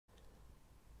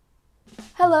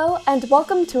Hello and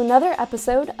welcome to another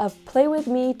episode of Play With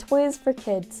Me Toys for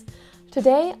Kids.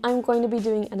 Today I'm going to be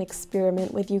doing an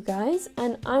experiment with you guys,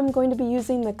 and I'm going to be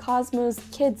using the Cosmos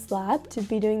Kids Lab to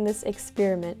be doing this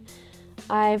experiment.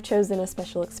 I've chosen a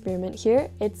special experiment here.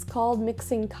 It's called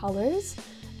mixing colors,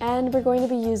 and we're going to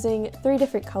be using 3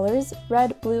 different colors,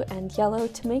 red, blue, and yellow,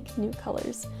 to make new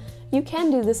colors. You can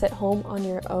do this at home on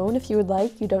your own if you would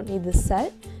like. You don't need this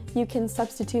set. You can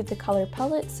substitute the color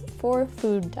palettes for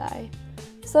food dye.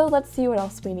 So let's see what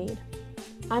else we need.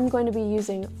 I'm going to be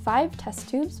using 5 test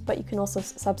tubes, but you can also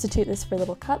substitute this for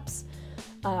little cups,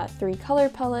 3 color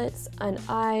palettes, an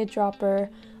eyedropper,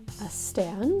 a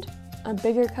stand, a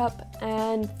bigger cup,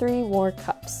 and 3 more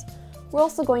cups. We're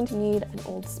also going to need an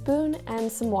old spoon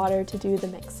and some water to do the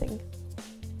mixing.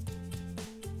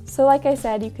 So like I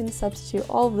said, you can substitute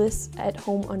all of this at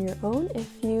home on your own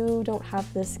if you don't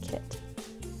have this kit.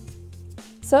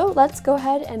 So let's go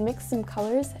ahead and mix some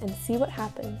colors and see what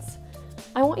happens.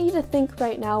 I want you to think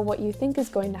right now what you think is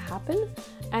going to happen,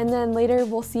 and then later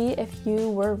we'll see if you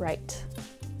were right.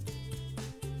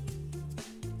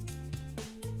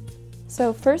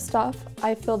 So first off,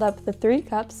 I filled up the 3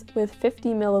 cups with 50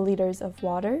 milliliters of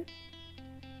water.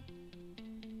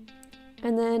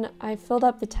 And then I filled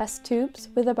up the test tubes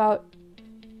with about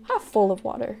half full of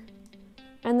water.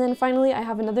 And then finally I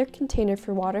have another container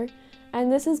for water, and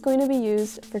this is going to be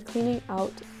used for cleaning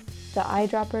out the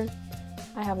eyedropper.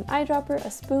 I have an eyedropper,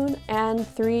 a spoon, and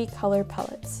 3 color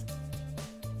pellets.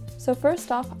 So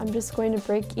first off, I'm just going to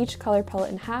break each color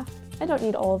pellet in half. I don't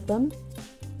need all of them.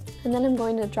 And then I'm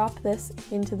going to drop this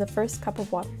into the first cup of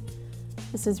water.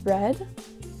 This is red,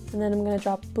 and then I'm going to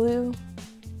drop blue,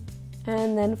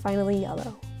 and then finally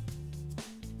yellow.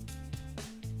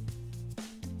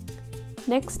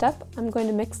 Next up, I'm going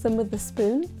to mix them with the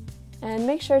spoon and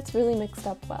make sure it's really mixed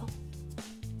up well.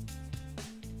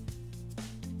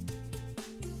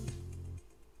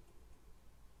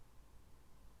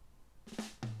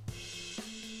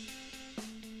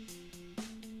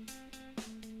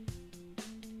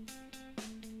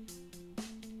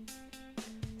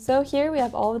 So here we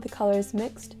have all of the colors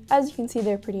mixed. As you can see,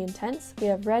 they're pretty intense. We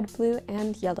have red, blue,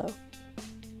 and yellow.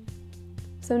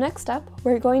 So next up,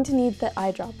 we're going to need the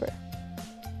eyedropper.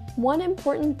 One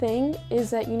important thing is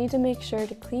that you need to make sure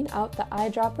to clean out the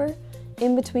eyedropper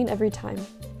in between every time.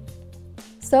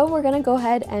 So we're going to go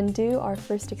ahead and do our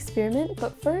first experiment,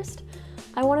 but first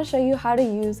I want to show you how to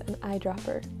use an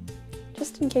eyedropper,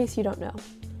 just in case you don't know.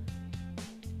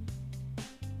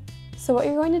 So what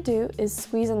you're going to do is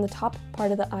squeeze on the top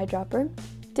part of the eyedropper,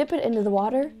 dip it into the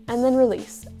water, and then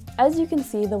release. As you can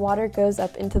see, the water goes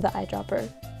up into the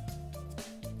eyedropper.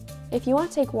 If you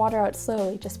want to take water out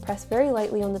slowly, just press very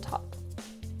lightly on the top.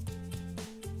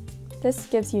 This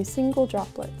gives you single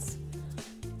droplets.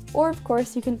 Or of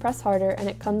course, you can press harder and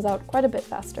it comes out quite a bit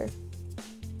faster.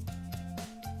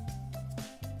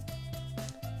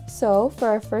 So for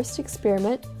our first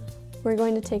experiment, we're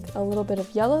going to take a little bit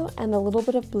of yellow and a little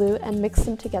bit of blue and mix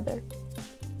them together.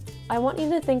 I want you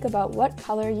to think about what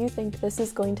color you think this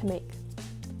is going to make.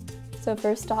 So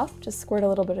first off, just squirt a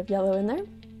little bit of yellow in there.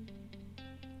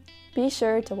 Be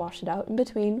sure to wash it out in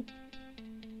between.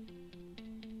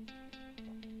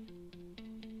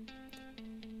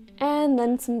 And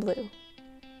then some blue.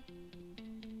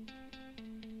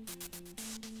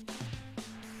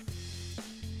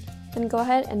 And go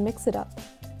ahead and mix it up.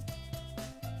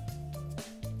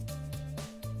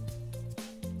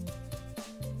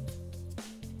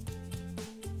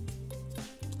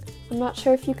 I'm not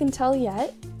sure if you can tell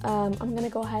yet. I'm going to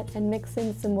go ahead and mix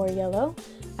in some more yellow.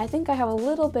 I think I have a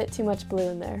little bit too much blue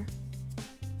in there.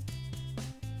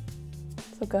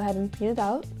 So go ahead and clean it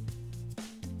out.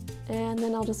 And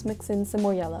then I'll just mix in some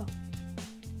more yellow.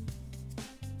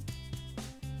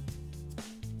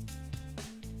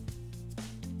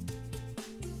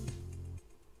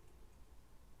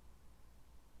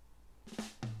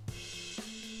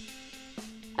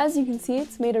 As you can see,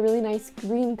 it's made a really nice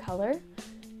green color.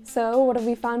 So what have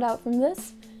we found out from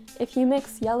this? If you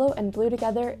mix yellow and blue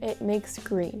together, it makes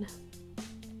green.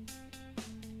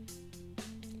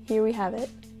 Here we have it.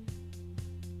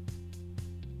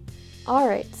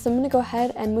 Alright, so I'm going to go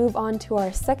ahead and move on to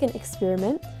our second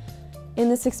experiment. In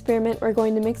this experiment, we're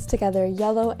going to mix together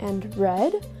yellow and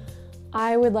red.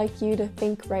 I would like you to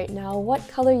think right now what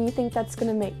color you think that's going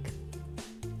to make.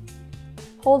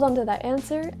 Hold on to that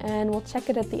answer and we'll check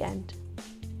it at the end.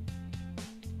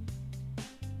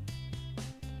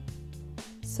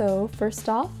 So first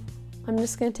off, I'm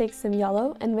just going to take some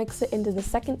yellow and mix it into the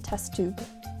second test tube.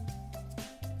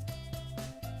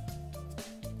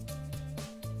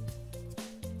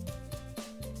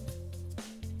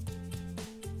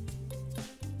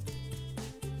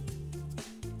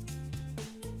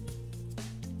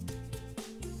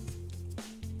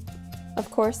 Of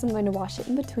course, I'm going to wash it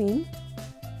in between.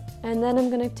 And then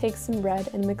I'm going to take some red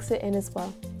and mix it in as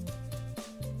well.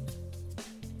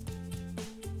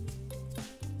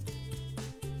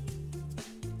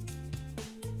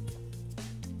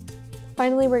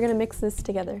 Finally, we're going to mix this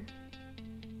together.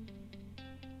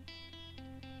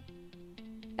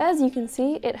 As you can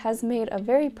see, it has made a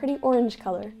very pretty orange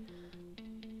color.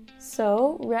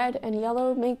 So, red and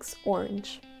yellow makes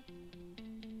orange.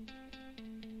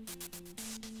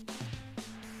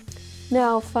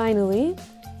 Now, finally,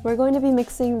 we're going to be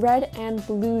mixing red and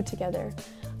blue together.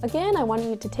 Again, I want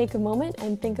you to take a moment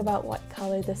and think about what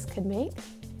color this could make.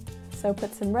 So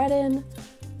put some red in.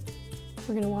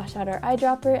 We're going to wash out our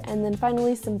eyedropper, and then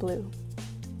finally some blue.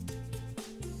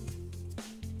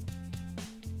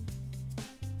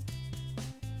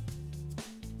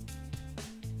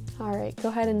 Alright, go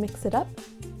ahead and mix it up.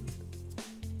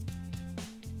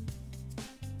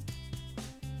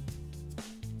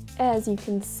 As you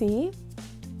can see,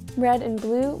 red and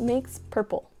blue makes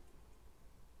purple.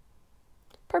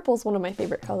 Purple's one of my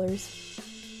favorite colors.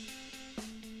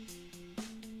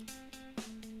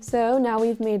 So now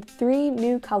we've made 3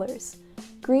 new colors: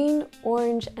 green,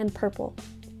 orange, and purple.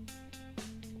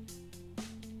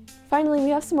 Finally, we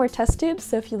have some more test tubes,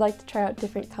 so if you'd like to try out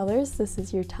different colors, this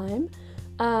is your time.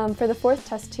 For the 4th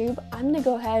test tube, I'm going to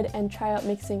go ahead and try out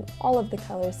mixing all of the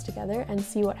colors together and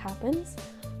see what happens.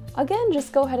 Again,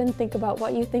 just go ahead and think about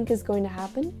what you think is going to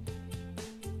happen.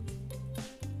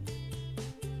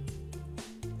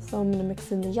 So I'm going to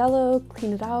mix in the yellow,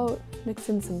 clean it out, mix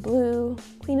in some blue,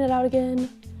 clean it out again,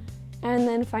 and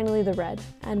then finally the red.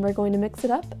 And we're going to mix it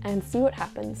up and see what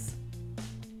happens.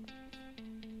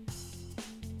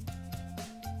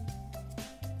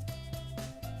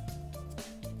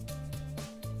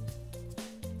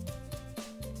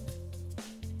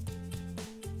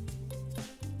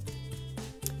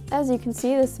 As you can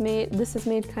see, this has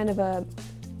made kind of a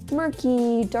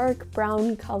murky, dark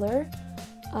brown color.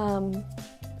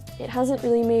 It hasn't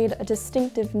really made a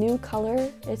distinctive new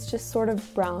color, it's just sort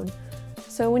of brown.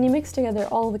 So when you mix together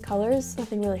all the colors,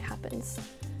 nothing really happens.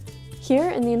 Here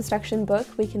in the instruction book,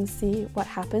 we can see what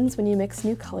happens when you mix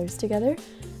new colors together.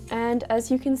 And as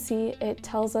you can see, it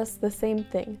tells us the same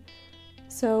thing.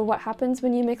 So what happens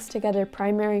when you mix together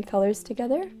primary colors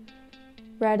together?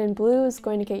 Red and blue is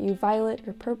going to get you violet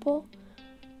or purple.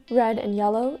 Red and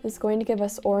yellow is going to give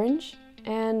us orange.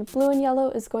 And blue and yellow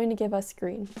is going to give us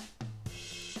green.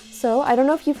 So I don't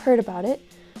know if you've heard about it,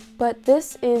 but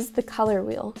this is the color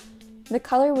wheel. The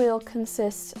color wheel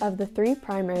consists of the 3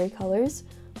 primary colors,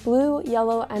 blue,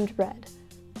 yellow, and red.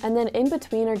 And then in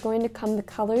between are going to come the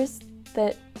colors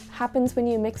that happens when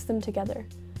you mix them together.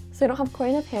 So I don't have quite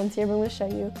enough hands here, but I'm going to show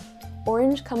you.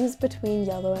 Orange comes between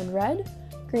yellow and red,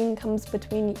 green comes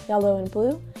between yellow and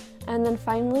blue, and then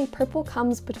finally purple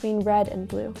comes between red and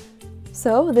blue.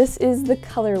 So this is the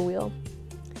color wheel.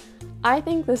 I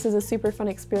think this is a super fun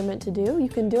experiment to do. You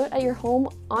can do it at your home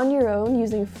on your own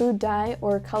using food dye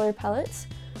or color palettes.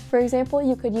 For example,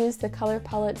 you could use the color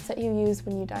palettes that you use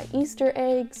when you dye Easter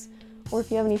eggs, or if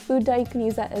you have any food dye, you can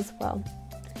use that as well.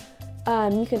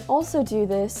 You can also do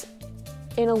this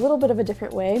in a little bit of a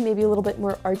different way, maybe a little bit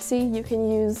more artsy. You can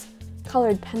use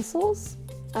colored pencils.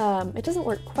 It doesn't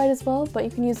work quite as well, but you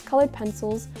can use colored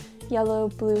pencils, yellow,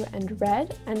 blue, and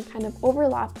red, and kind of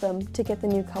overlap them to get the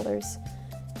new colors.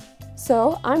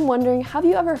 So I'm wondering, have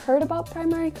you ever heard about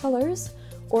primary colors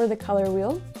or the color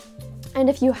wheel? And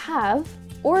if you have,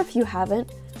 or if you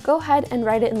haven't, go ahead and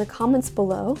write it in the comments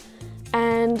below.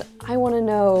 And I want to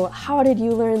know, how did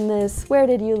you learn this? Where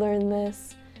did you learn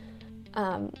this?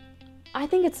 I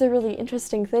think it's a really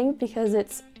interesting thing because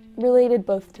it's related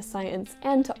both to science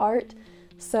and to art.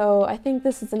 So I think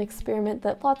this is an experiment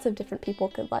that lots of different people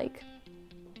could like.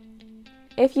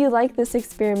 If you like this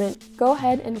experiment, go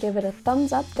ahead and give it a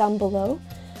thumbs up down below.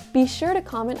 Be sure to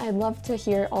comment, I'd love to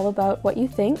hear all about what you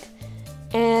think.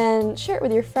 And share it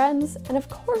with your friends. And of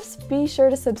course, be sure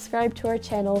to subscribe to our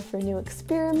channel for new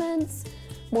experiments,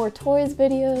 more toys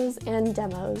videos, and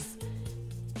demos.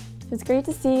 It was great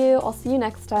to see you. I'll see you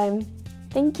next time.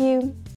 Thank you.